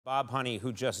Bob Honey,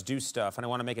 Who Just Do Stuff, and I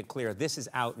want to make it clear, this is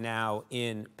out now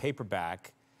in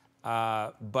paperback,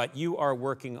 but you are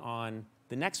working on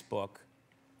the next book,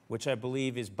 which I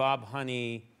believe is Bob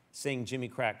Honey Sing Jimmy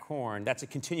Crack Corn. That's a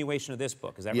continuation of this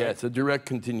book, is that right? Yeah, it's a direct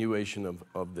continuation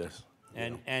of this.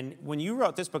 And when you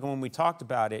wrote this book, and when we talked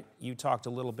about it, you talked a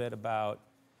little bit about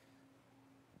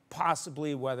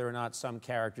possibly whether or not some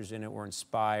characters in it were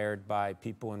inspired by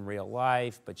people in real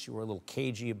life, but you were a little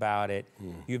cagey about it.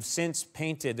 You've since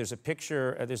painted, there's a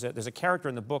picture, there's a character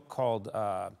in the book called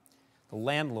the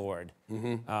Landlord.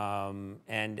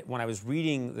 And when I was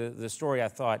reading the story, I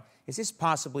thought, is this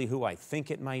possibly who I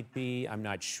think it might be? I'm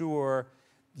not sure.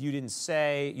 You didn't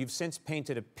say. You've since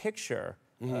painted a picture,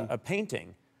 a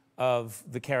painting of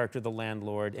the character, the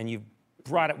Landlord, and you've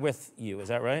brought it with you. Is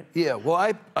that right? Yeah, well,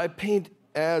 I paint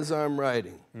as I'm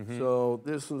writing. So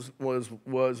this was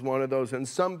one of those, and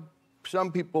some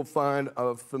people find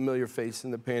a familiar face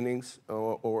in the paintings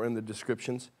or in the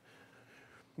descriptions.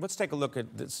 Let's take a look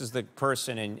at, this is the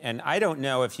person, and I don't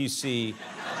know if you see,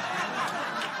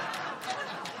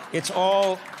 it's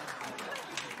all,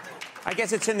 I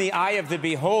guess it's in the eye of the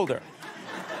beholder.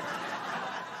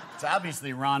 It's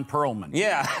obviously Ron Perlman.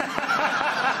 Yeah.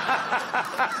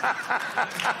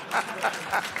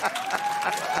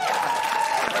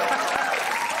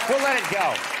 We'll let it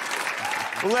go.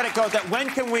 We'll let it go. When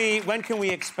can we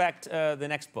expect the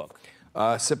next book?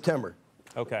 September.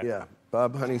 Okay. Yeah.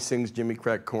 Bob Honey Sings Jimmy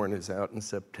Crack Corn is out in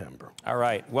September. All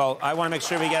right. Well, I want to make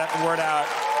sure we get the word out.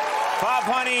 Bob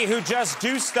Honey, Who Just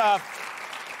Do Stuff,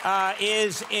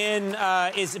 is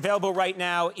available right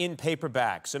now in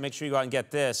paperback. So make sure you go out and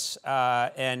get this.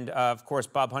 And of course,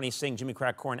 Bob Honey Sing Jimmy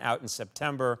Crack Corn out in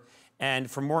September. And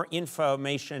for more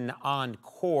information on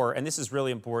CORE, and this is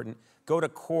really important, go to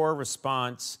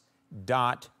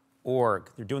coreresponse.org.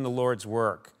 They're doing the Lord's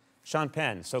work. Sean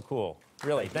Penn, so cool.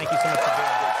 Really, thank you so much for being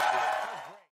here.